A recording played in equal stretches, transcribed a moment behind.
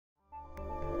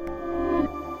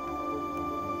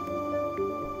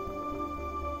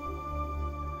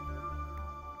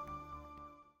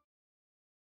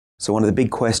So one of the big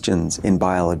questions in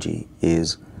biology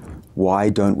is, why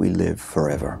don't we live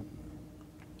forever?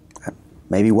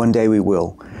 Maybe one day we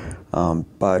will,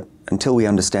 but until we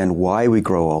understand why we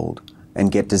grow old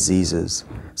and get diseases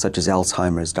such as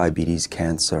Alzheimer's, diabetes,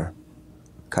 cancer,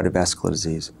 cardiovascular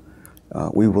disease,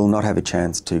 we will not have a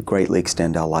chance to greatly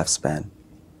extend our lifespan.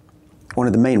 One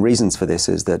of the main reasons for this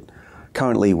is that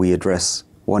currently we address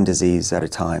one disease at a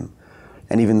time.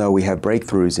 And even though we have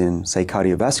breakthroughs in, say,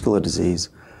 cardiovascular disease,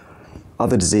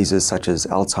 other diseases such as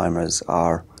Alzheimer's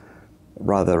are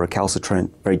rather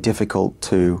recalcitrant, very difficult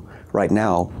to, right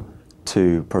now,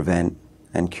 to prevent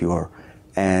and cure.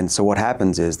 And so what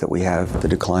happens is that we have the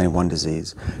decline in one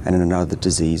disease and then another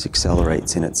disease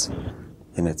accelerates in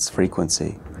its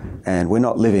frequency. And we're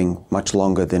not living much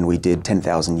longer than we did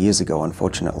 10,000 years ago,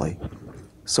 unfortunately.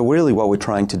 So really what we're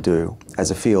trying to do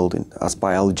as a field, us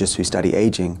biologists who study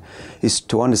aging, is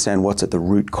to understand what's at the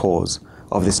root cause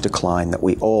of this decline that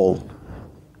we all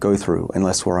go through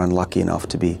unless we're unlucky enough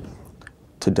to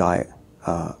die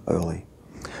early.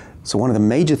 So one of the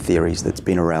major theories that's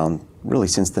been around really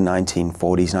since the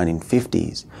 1940s,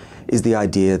 1950s is the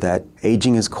idea that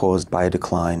aging is caused by a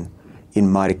decline in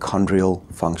mitochondrial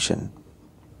function.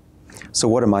 So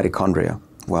what are mitochondria?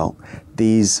 Well,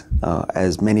 these,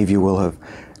 as many of you will have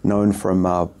known from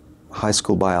high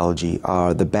school biology,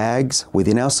 are the bags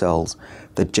within our cells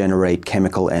that generate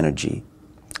chemical energy.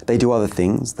 They do other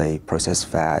things. They process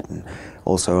fat and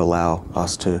also allow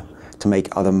us to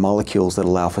make other molecules that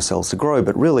allow for cells to grow.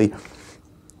 But really,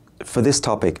 for this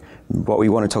topic, what we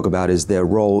want to talk about is their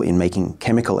role in making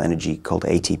chemical energy called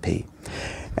ATP.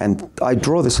 And I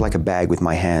draw this like a bag with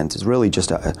my hands. It's really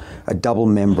just a double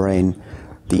membrane.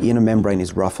 The inner membrane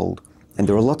is ruffled, and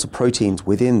there are lots of proteins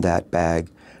within that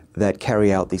bag that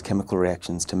carry out these chemical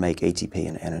reactions to make ATP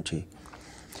and energy.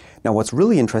 Now, what's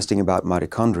really interesting about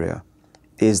mitochondria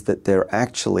is that they're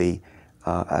actually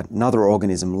another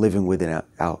organism living within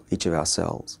each of our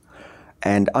cells.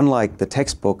 And unlike the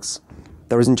textbooks,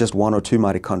 there isn't just one or two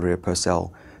mitochondria per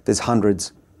cell. There's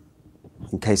hundreds,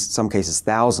 in some cases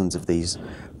thousands of these.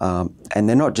 And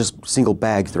they're not just single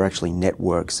bags, they're actually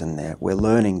networks, and we're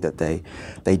learning that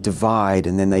they divide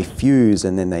and then they fuse,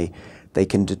 and then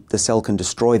the cell can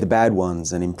destroy the bad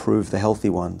ones and improve the healthy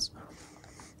ones.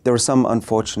 There are some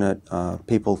unfortunate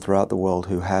people throughout the world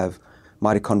who have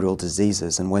mitochondrial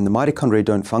diseases, and when the mitochondria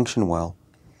don't function well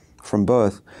from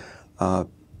birth,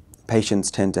 patients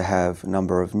tend to have a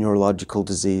number of neurological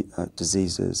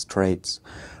diseases, traits.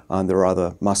 There are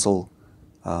other loss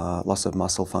of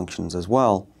muscle functions as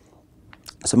well.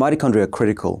 So mitochondria are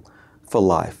critical for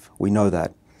life. We know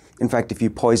that. In fact, if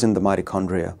you poison the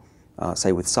mitochondria,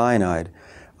 say with cyanide,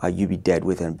 you'd be dead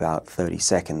within about 30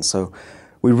 seconds. So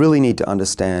we really need to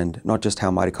understand not just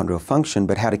how mitochondria function,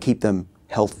 but how to keep them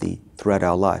healthy throughout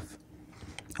our life.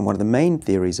 And one of the main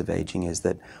theories of aging is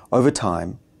that over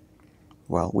time,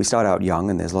 well, we start out young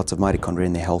and there's lots of mitochondria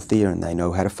and they're healthier and they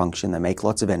know how to function, they make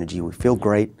lots of energy, we feel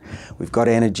great, we've got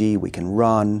energy, we can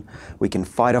run, we can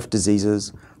fight off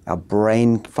diseases, our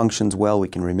brain functions well, we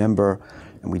can remember,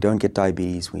 and we don't get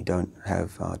diabetes, we don't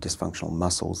have dysfunctional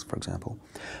muscles, for example.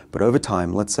 But over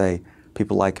time, let's say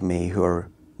people like me who are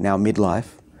now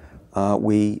midlife,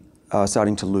 we are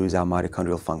starting to lose our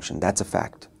mitochondrial function. That's a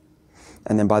fact.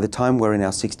 And then by the time we're in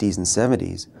our 60s and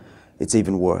 70s, it's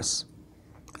even worse.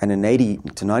 And an 80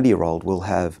 to 90-year-old will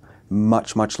have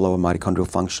much, much lower mitochondrial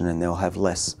function and they'll have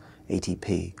less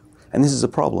ATP. And this is a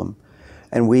problem.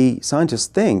 And we scientists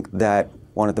think that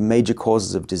one of the major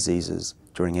causes of diseases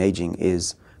during aging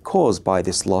is caused by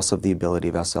this loss of the ability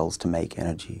of our cells to make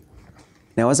energy.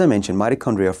 Now, as I mentioned,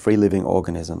 mitochondria are free-living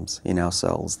organisms in our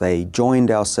cells. They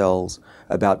joined our cells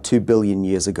about 2 billion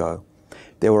years ago.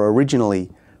 They were originally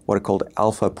what are called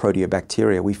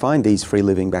alphaproteobacteria. We find these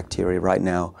free-living bacteria right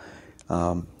now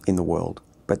in the world,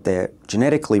 but they're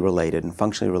genetically related and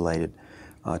functionally related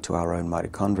to our own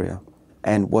mitochondria.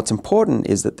 And what's important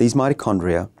is that these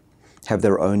mitochondria have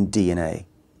their own DNA.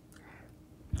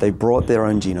 They brought their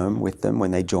own genome with them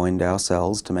when they joined our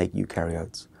cells to make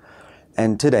eukaryotes.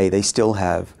 And today they still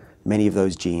have many of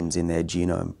those genes in their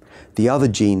genome. The other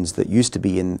genes that used to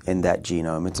be in that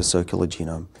genome, it's a circular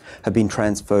genome, have been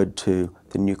transferred to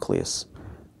the nucleus.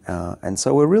 And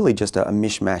so we're really just a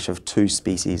mishmash of two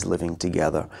species living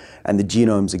together. And the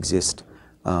genomes exist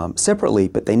separately,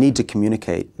 but they need to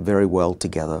communicate very well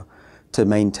together to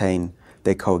maintain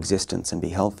their coexistence and be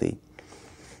healthy.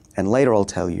 And later I'll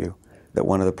tell you that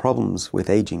one of the problems with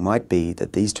aging might be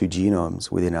that these two genomes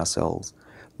within our cells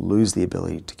lose the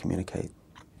ability to communicate.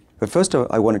 But first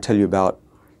I want to tell you about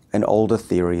an older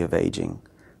theory of aging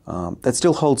that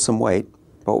still holds some weight,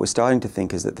 but what we're starting to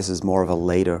think is that this is more of a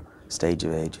later stage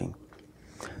of aging.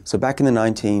 So back in the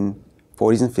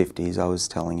 1940s and 50s, I was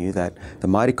telling you that the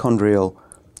mitochondrial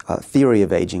theory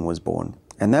of aging was born.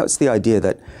 And that's the idea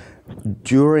that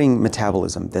during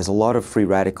metabolism, there's a lot of free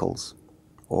radicals,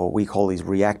 or we call these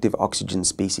reactive oxygen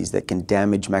species, that can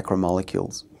damage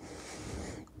macromolecules.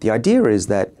 The idea is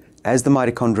that as the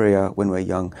mitochondria, when we're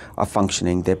young, are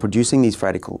functioning, they're producing these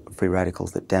free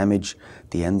radicals that damage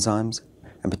the enzymes,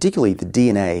 and particularly the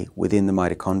DNA within the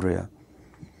mitochondria.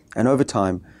 And over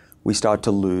time, we start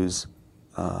to lose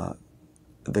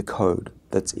the code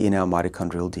that's in our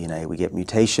mitochondrial DNA. We get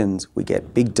mutations, we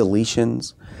get big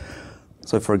deletions.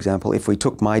 So for example, if we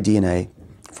took my DNA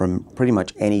from pretty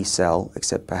much any cell,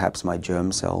 except perhaps my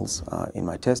germ cells in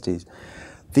my testes,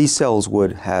 these cells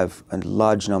would have a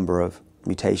large number of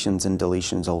mutations and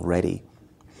deletions already,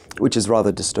 which is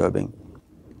rather disturbing.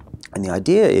 And the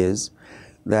idea is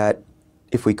that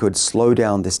if we could slow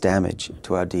down this damage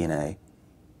to our DNA,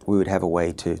 we would have a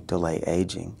way to delay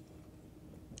aging.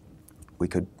 We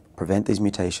could prevent these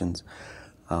mutations,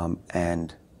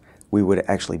 and we would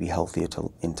actually be healthier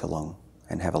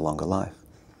and have a longer life.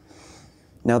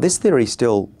 Now, this theory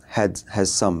still has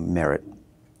some merit.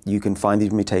 You can find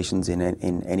these mutations in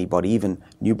anybody. Even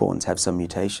newborns have some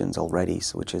mutations already,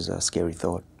 which is a scary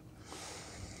thought.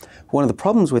 One of the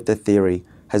problems with the theory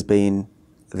has been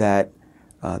that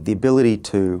the ability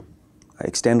to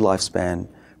extend lifespan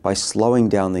by slowing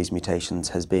down these mutations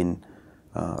has been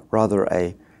rather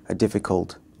a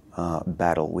difficult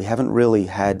battle. We haven't really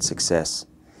had success.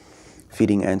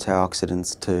 Feeding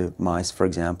antioxidants to mice, for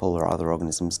example, or other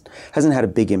organisms hasn't had a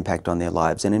big impact on their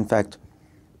lives. And in fact,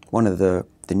 one of the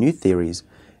new theories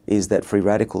is that free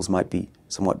radicals might be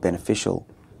somewhat beneficial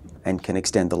and can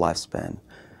extend the lifespan.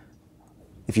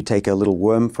 If you take a little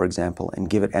worm, for example, and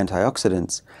give it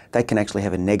antioxidants, that can actually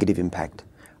have a negative impact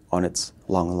on its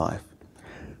long life.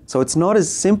 So it's not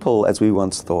as simple as we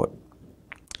once thought.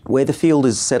 Where the field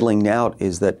is settling out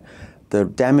is that the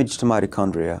damage to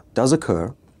mitochondria does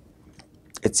occur.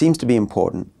 It seems to be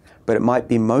important, but it might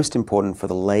be most important for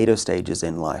the later stages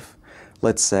in life.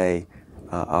 Let's say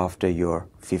after you're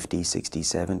 50, 60,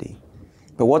 70.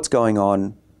 But what's going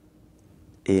on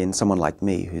in someone like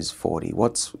me who's 40?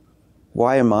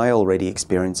 Why am I already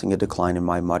experiencing a decline in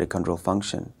my mitochondrial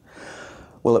function?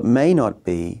 Well, it may not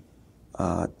be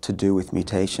to do with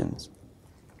mutations.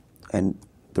 And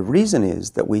the reason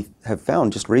is that we have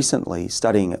found just recently,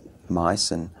 studying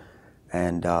mice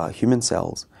and human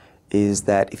cells, is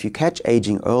that if you catch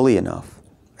aging early enough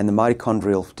and the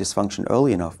mitochondrial dysfunction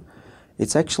early enough,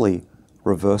 it's actually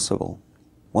reversible.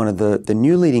 One of the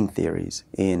new leading theories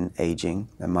in aging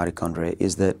and mitochondria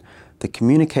is that the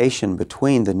communication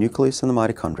between the nucleus and the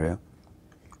mitochondria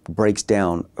breaks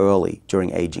down early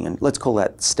during aging, and let's call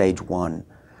that stage 1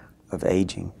 of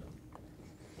aging.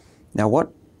 Now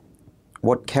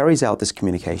what carries out this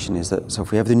communication is that, so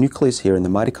if we have the nucleus here and the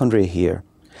mitochondria here,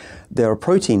 there are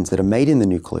proteins that are made in the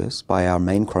nucleus by our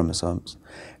main chromosomes,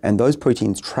 and those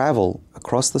proteins travel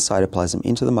across the cytoplasm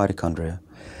into the mitochondria,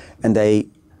 and they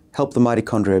help the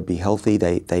mitochondria be healthy.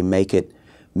 They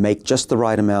make just the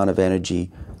right amount of energy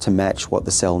to match what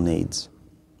the cell needs.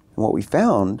 And what we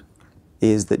found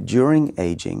is that during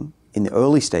aging, in the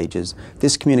early stages,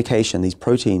 this communication, these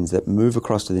proteins that move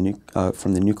across to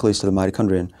from the nucleus to the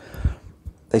mitochondria,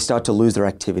 they start to lose their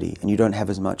activity, and you don't have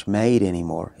as much made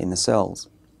anymore in the cells.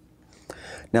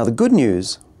 Now, the good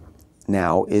news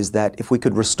now is that if we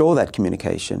could restore that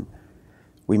communication,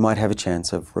 we might have a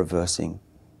chance of reversing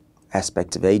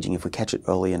aspects of aging if we catch it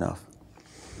early enough.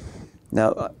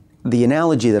 Now, the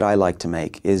analogy that I like to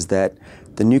make is that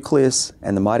the nucleus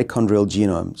and the mitochondrial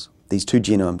genomes, these two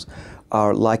genomes,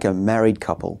 are like a married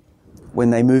couple.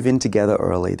 When they move in together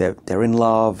early, they're in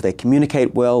love, they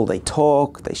communicate well, they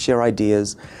talk, they share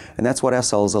ideas, and that's what our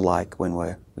cells are like when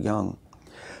we're young.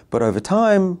 But over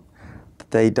time,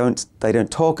 they don't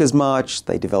talk as much,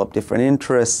 they develop different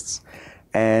interests,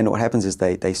 and what happens is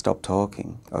they stop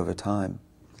talking over time.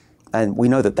 And we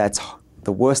know that that's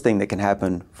the worst thing that can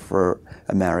happen for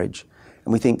a marriage.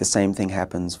 And we think the same thing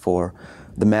happens for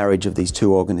the marriage of these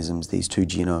two organisms, these two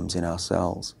genomes in our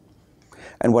cells.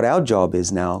 And what our job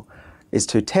is now is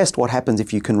to test what happens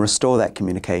if you can restore that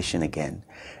communication again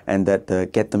and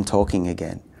get them talking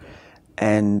again.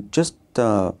 And just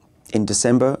in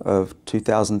December of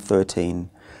 2013,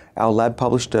 our lab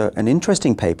published an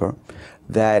interesting paper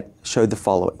that showed the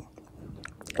following.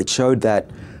 It showed that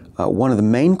one of the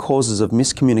main causes of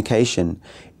miscommunication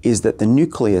is that the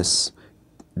nucleus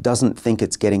doesn't think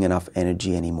it's getting enough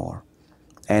energy anymore.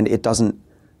 And it doesn't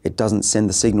send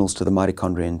the signals to the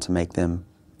mitochondria to make them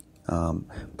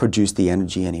produce the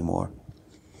energy anymore.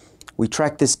 We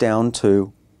tracked this down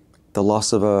to the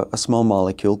loss of a small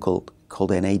molecule called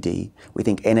called NAD. We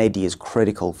think NAD is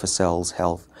critical for cells'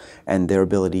 health and their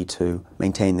ability to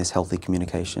maintain this healthy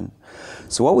communication.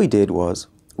 So what we did was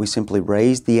we simply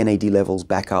raised the NAD levels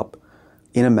back up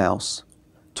in a mouse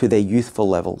to their youthful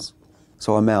levels.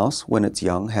 So a mouse, when it's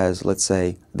young, has, let's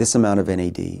say, this amount of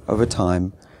NAD. Over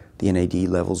time, the NAD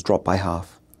levels drop by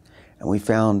half. And we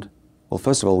found, well,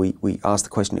 first of all, we asked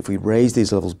the question, if we raise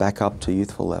these levels back up to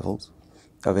youthful levels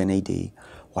of NAD,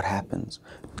 what happens?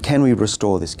 Can we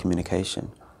restore this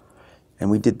communication?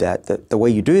 And we did that. The way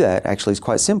you do that actually is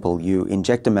quite simple. You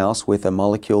inject a mouse with a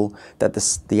molecule that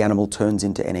the animal turns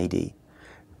into NAD.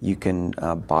 You can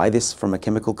buy this from a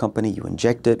chemical company, you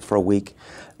inject it for a week,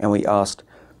 and we asked,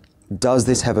 does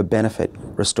this have a benefit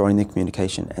restoring the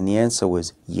communication? And the answer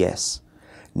was yes.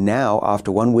 Now,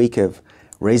 after 1 week of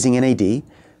raising NAD,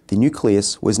 the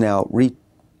nucleus was now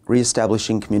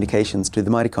re-establishing communications to the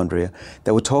mitochondria.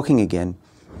 They were talking again.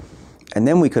 And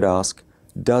then we could ask,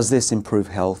 does this improve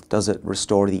health? Does it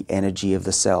restore the energy of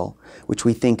the cell, which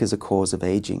we think is a cause of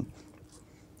aging?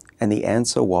 And the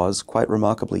answer was, quite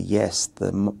remarkably, yes.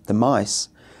 The mice,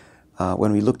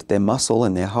 when we looked at their muscle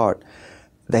and their heart,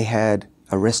 they had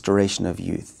a restoration of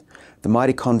youth. The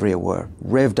mitochondria were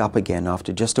revved up again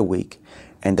after just a week,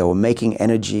 and they were making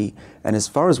energy. And as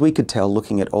far as we could tell,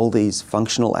 looking at all these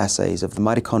functional assays of the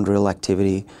mitochondrial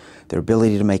activity, their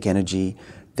ability to make energy,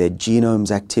 their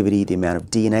genomes activity, the amount of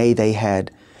DNA they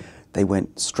had, they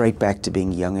went straight back to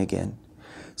being young again.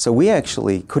 So we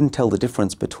actually couldn't tell the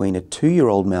difference between a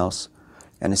 2-year-old mouse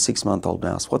and a 6-month-old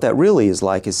mouse. What that really is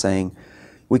like is saying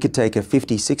we could take a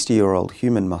 50, 60-year-old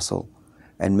human muscle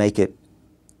and make it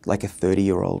like a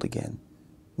 30-year-old again.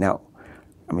 Now,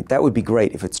 I mean, that would be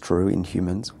great if it's true in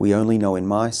humans. We only know in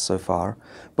mice so far,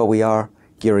 but we are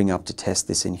gearing up to test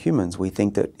this in humans. We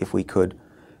think that if we could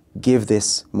give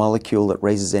this molecule that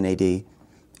raises NAD in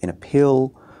a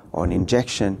pill or an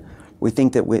injection, we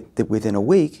think that within a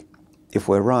week, if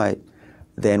we're right,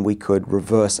 then we could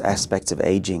reverse aspects of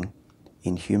aging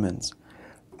in humans.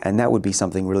 And that would be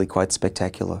something really quite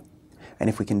spectacular. And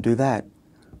if we can do that,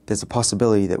 there's a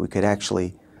possibility that we could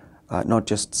actually not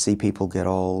just see people get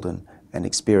old and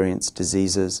experience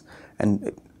diseases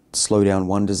and slow down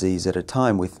one disease at a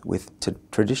time with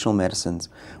traditional medicines.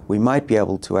 We might be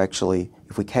able to actually,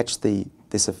 if we catch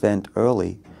this event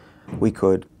early, we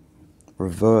could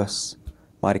reverse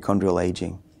mitochondrial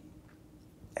aging.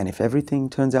 And if everything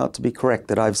turns out to be correct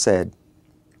that I've said,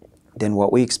 then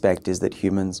what we expect is that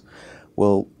humans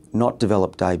will not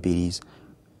develop diabetes,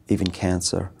 even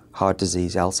cancer, heart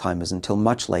disease, Alzheimer's until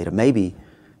much later, maybe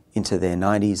into their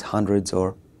 90s, 100s,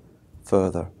 or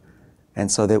further.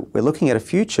 And so that we're looking at a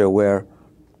future where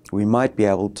we might be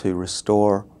able to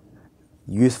restore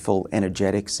youthful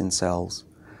energetics in cells,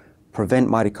 prevent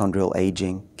mitochondrial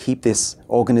aging, keep this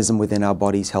organism within our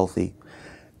bodies healthy,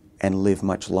 and live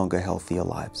much longer, healthier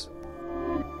lives.